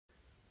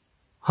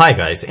Hi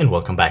guys, and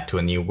welcome back to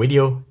a new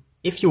video.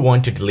 If you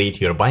want to delete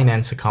your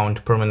Binance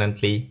account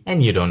permanently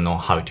and you don't know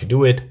how to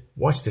do it,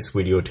 watch this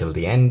video till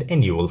the end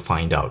and you will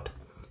find out.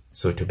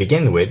 So to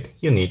begin with,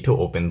 you need to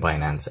open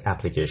Binance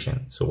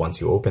application. So once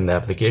you open the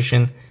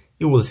application,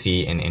 you will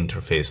see an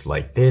interface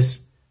like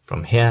this.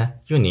 From here,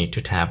 you need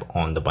to tap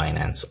on the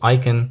Binance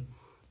icon.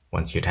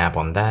 Once you tap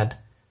on that,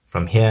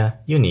 from here,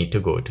 you need to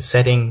go to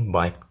setting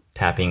by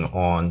tapping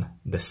on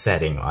the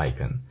setting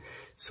icon.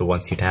 So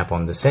once you tap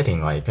on the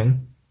setting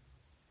icon,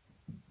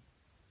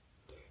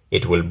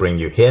 it will bring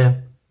you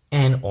here,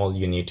 and all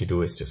you need to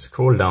do is to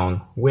scroll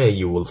down where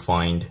you will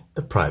find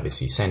the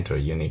privacy center.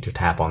 You need to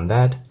tap on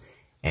that,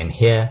 and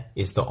here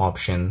is the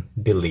option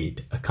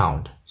delete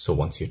account. So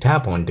once you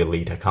tap on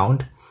delete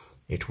account,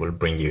 it will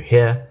bring you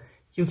here.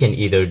 You can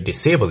either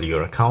disable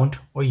your account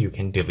or you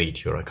can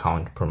delete your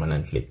account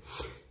permanently.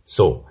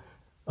 So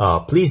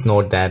please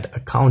note that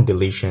account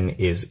deletion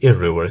is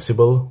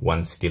irreversible.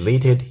 Once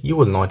deleted, you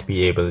will not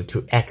be able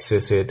to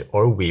access it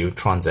or view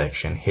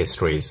transaction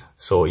histories.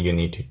 So you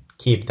need to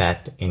keep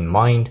that in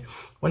mind.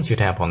 Once you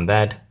tap on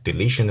that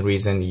deletion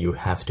reason, you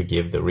have to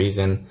give the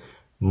reason: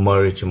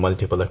 merge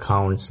multiple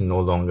accounts, no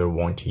longer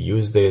want to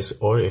use this,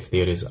 or if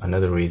there is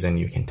another reason,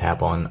 you can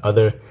tap on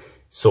other.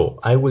 So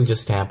I will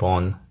just tap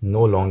on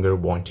no longer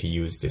want to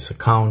use this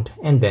account,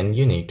 and then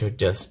you need to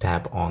just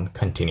tap on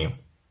continue.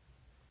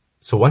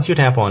 So once you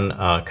tap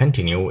on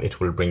continue,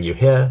 it will bring you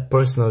here,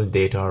 personal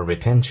data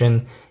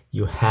retention.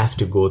 You have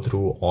to go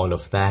through all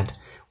of that.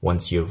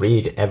 Once you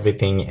read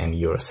everything and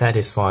you're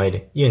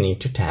satisfied, you need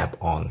to tap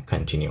on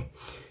continue.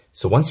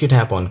 So once you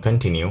tap on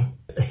continue,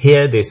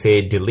 here they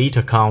say delete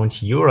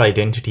account. Your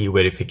identity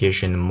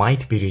verification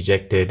might be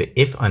rejected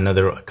if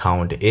another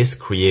account is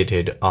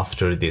created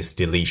after this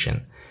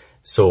deletion.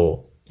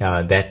 So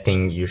that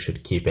thing you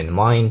should keep in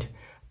mind.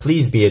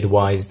 Please be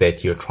advised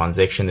that your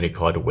transaction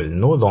record will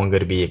no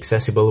longer be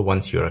accessible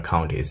once your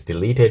account is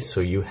deleted. So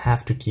you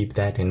have to keep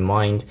that in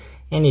mind.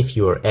 And if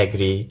you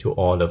agree to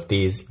all of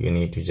these, you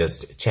need to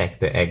just check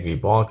the agree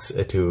box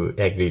to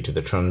agree to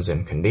the terms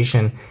and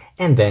condition,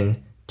 and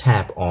then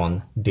tap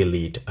on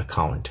delete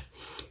account.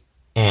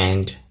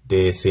 And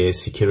they say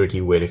security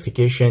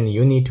verification.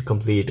 You need to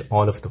complete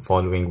all of the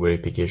following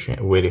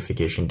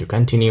verification to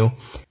continue.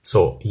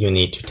 So you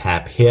need to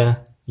tap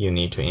here. You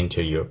need to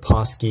enter your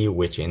passkey,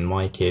 which in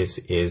my case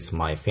is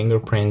my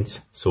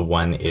fingerprints. So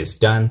one is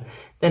done.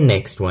 The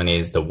next one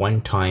is the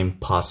one-time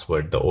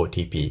password, the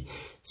OTP.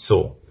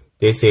 So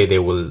they say they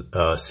will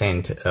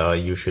send,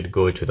 you should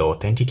go to the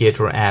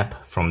Authenticator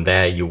app. From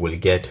there, you will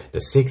get the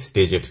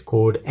 6-digit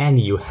code and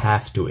you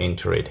have to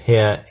enter it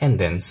here and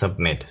then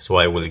submit. So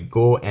I will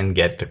go and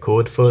get the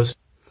code first.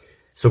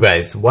 So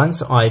guys,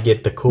 once I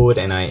get the code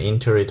and I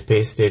enter it,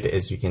 paste it,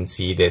 as you can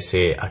see, they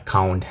say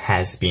account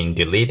has been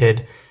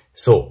deleted.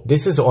 So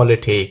this is all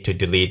it takes to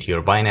delete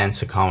your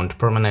Binance account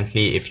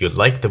permanently. If you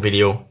like the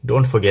video,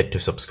 don't forget to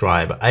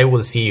subscribe. I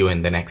will see you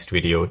in the next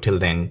video. Till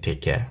then,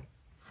 take care.